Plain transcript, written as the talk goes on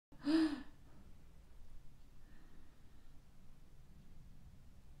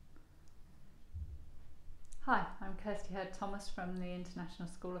Kirsty Hurd-Thomas from the International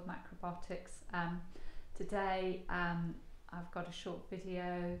School of Macrobiotics. Today I've got a short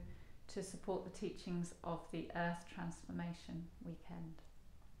video to support the teachings of the Earth Transformation Weekend.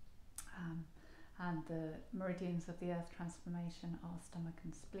 And the meridians of the Earth Transformation are stomach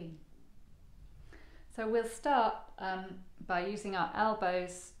and spleen. So we'll start by using our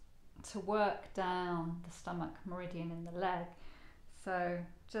elbows to work down the stomach meridian in the leg. So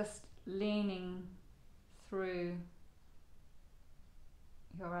just leaning through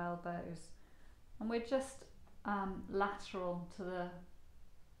your elbows, and we're just lateral to the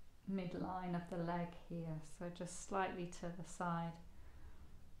midline of the leg here, so just slightly to the side.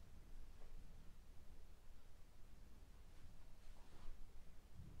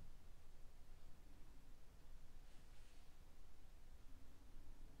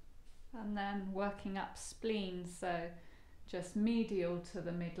 And then working up spleen, so just medial to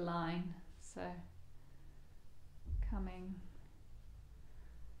the midline, so coming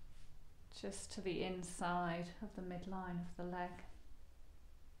just to the inside of the midline of the leg.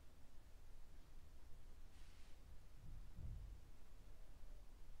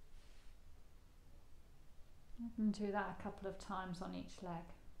 You can do that a couple of times on each leg.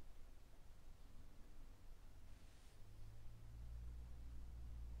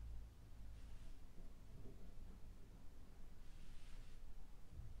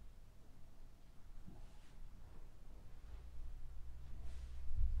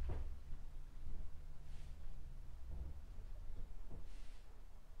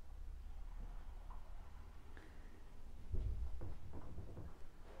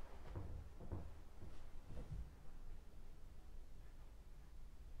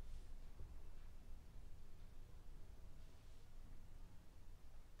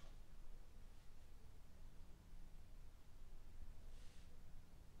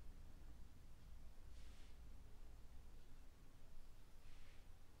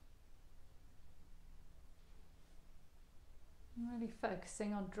 Really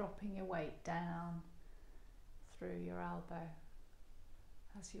focusing on dropping your weight down through your elbow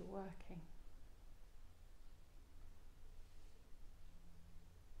as you're working.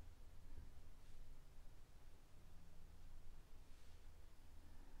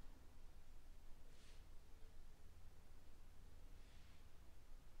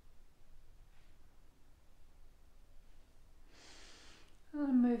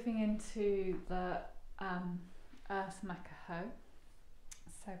 And moving into the Earth Makaho.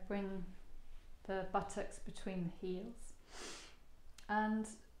 So bring the buttocks between the heels, and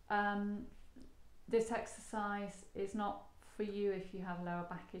this exercise is not for you if you have lower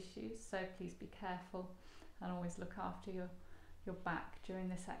back issues, so please be careful and always look after your back during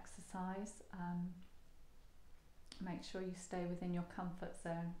this exercise. Make sure you stay within your comfort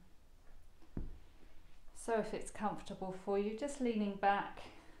zone. So if it's comfortable for you, just leaning back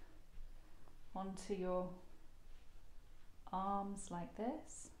onto your arms like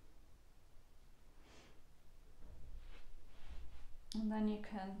this, and then you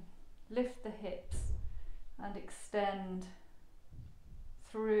can lift the hips and extend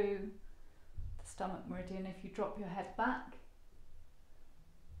through the stomach meridian if you drop your head back,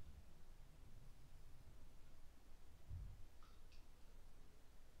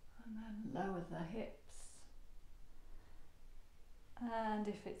 and then lower the hips, and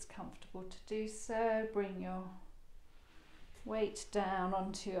if it's comfortable to do so, bring your weight down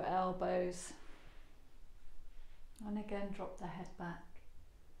onto your elbows, and again drop the head back.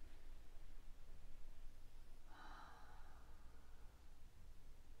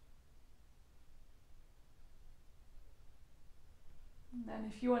 And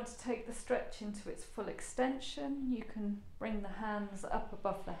then if you want to take the stretch into its full extension, you can bring the hands up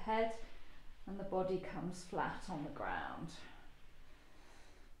above the head and the body comes flat on the ground.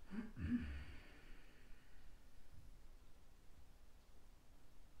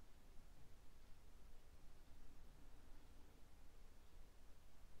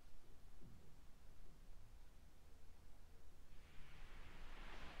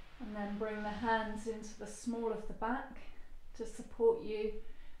 And then bring the hands into the small of the back to support you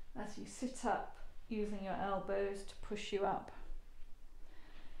as you sit up, using your elbows to push you up.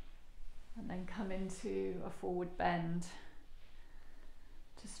 And then come into a forward bend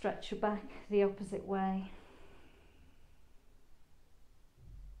to stretch your back the opposite way.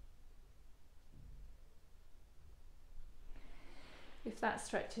 If that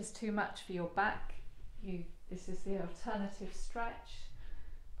stretch is too much for your back, this is the alternative stretch.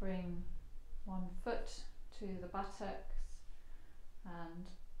 Bring one foot to the buttocks and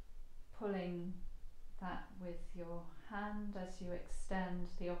pulling that with your hand as you extend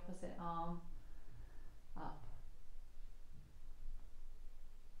the opposite arm up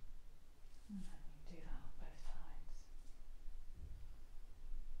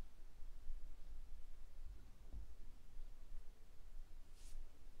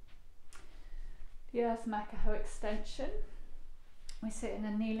the Earth Makaho extension. We sit in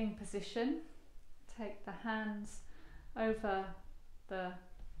a kneeling position. Take the hands over the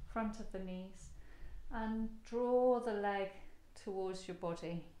front of the knees and draw the leg towards your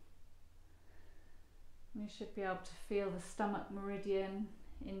body. You should be able to feel the stomach meridian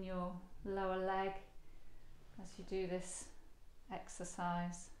in your lower leg as you do this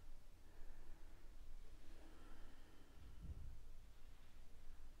exercise.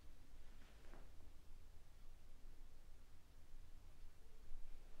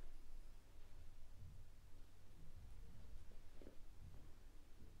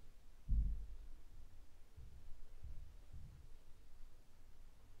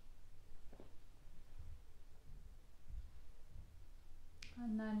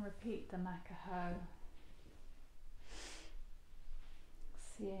 And then repeat the Makaho,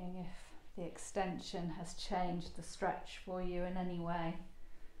 seeing if the extension has changed the stretch for you in any way.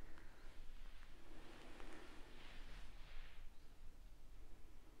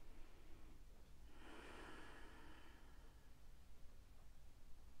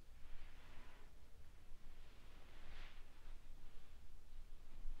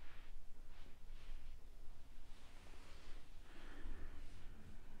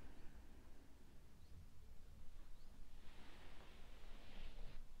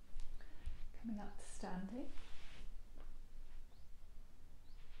 Coming up to standing.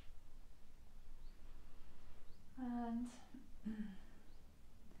 And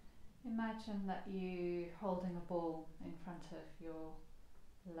imagine that you're holding a ball in front of your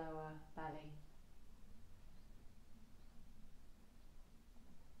lower belly.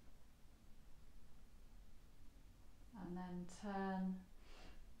 And then turn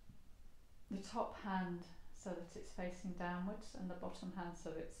the top hand so that it's facing downwards and the bottom hand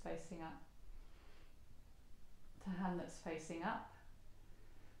so that it's facing up. The hand that's facing up,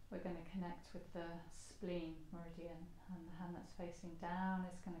 we're going to connect with the spleen meridian, and the hand that's facing down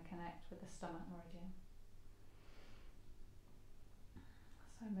is going to connect with the stomach meridian.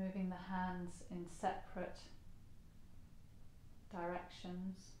 So moving the hands in separate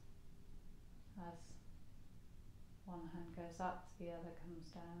directions. As one hand goes up, the other comes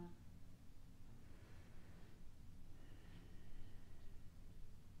down.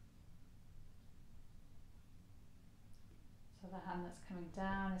 So the hand that's coming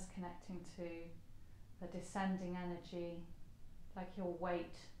down is connecting to the descending energy, like your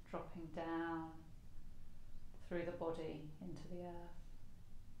weight dropping down through the body into the earth.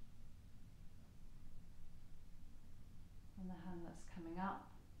 And the hand that's coming up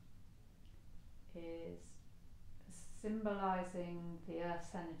is symbolizing the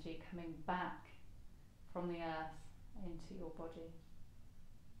earth's energy coming back from the earth into your body,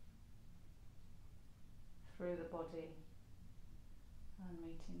 through the body, and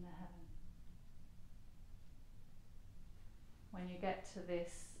meeting the heaven. When you get to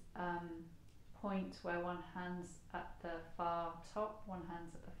this point where one hand's at the far top, one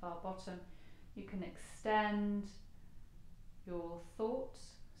hand's at the far bottom, you can extend your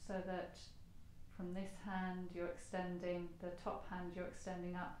thoughts so that from this hand you're extending, the top hand you're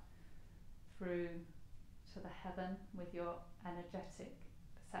extending up through to the heaven with your energetic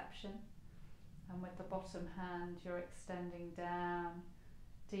perception. And with the bottom hand, you're extending down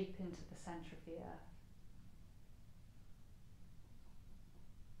deep into the centre of the earth.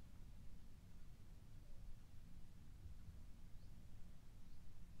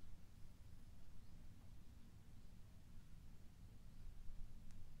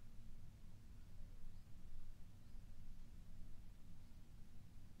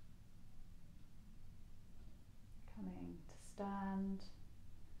 Coming to stand.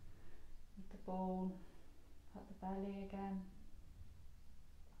 The ball at the belly again.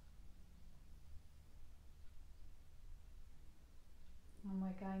 And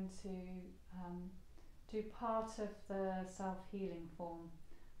we're going to do part of the self-healing form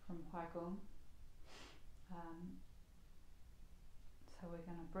from Huai-Gong. So we're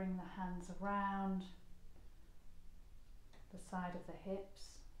going to bring the hands around the side of the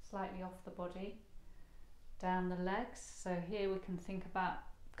hips, slightly off the body, down the legs. So here we can think about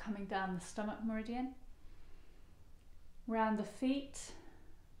coming down the stomach meridian, round the feet,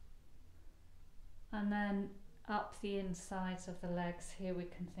 and then up the insides of the legs. Here we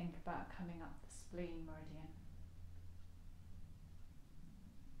can think about coming up the spleen meridian.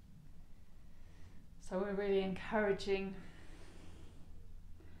 So we're really encouraging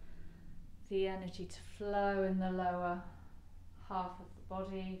the energy to flow in the lower half of the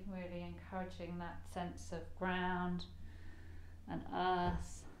body, really encouraging that sense of ground and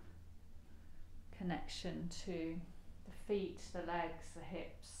earth, connection to the feet, the legs, the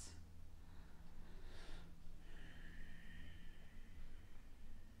hips.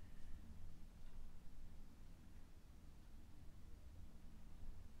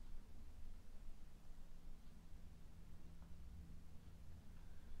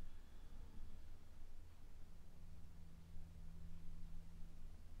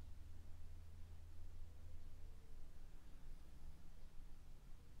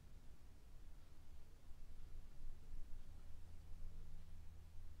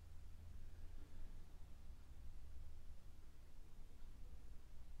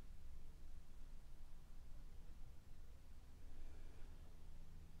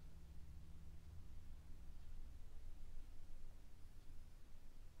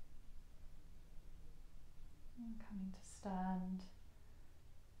 to stand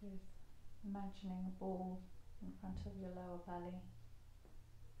with imagining a ball in front of your lower belly.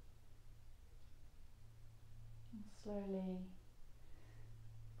 And slowly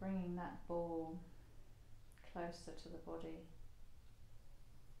bringing that ball closer to the body.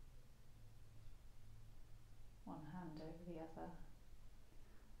 One hand over the other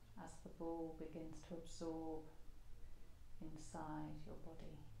as the ball begins to absorb inside your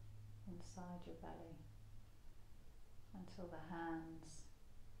body, inside your belly, until the hands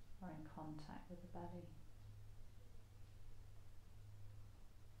are in contact with the belly.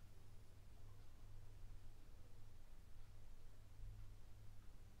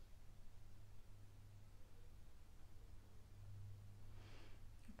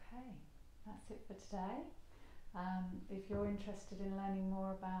 Okay, that's it for today. If you're interested in learning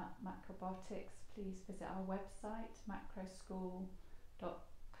more about macrobiotics, please visit our website macroschool.co.uk.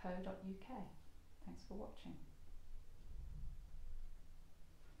 Thanks for watching.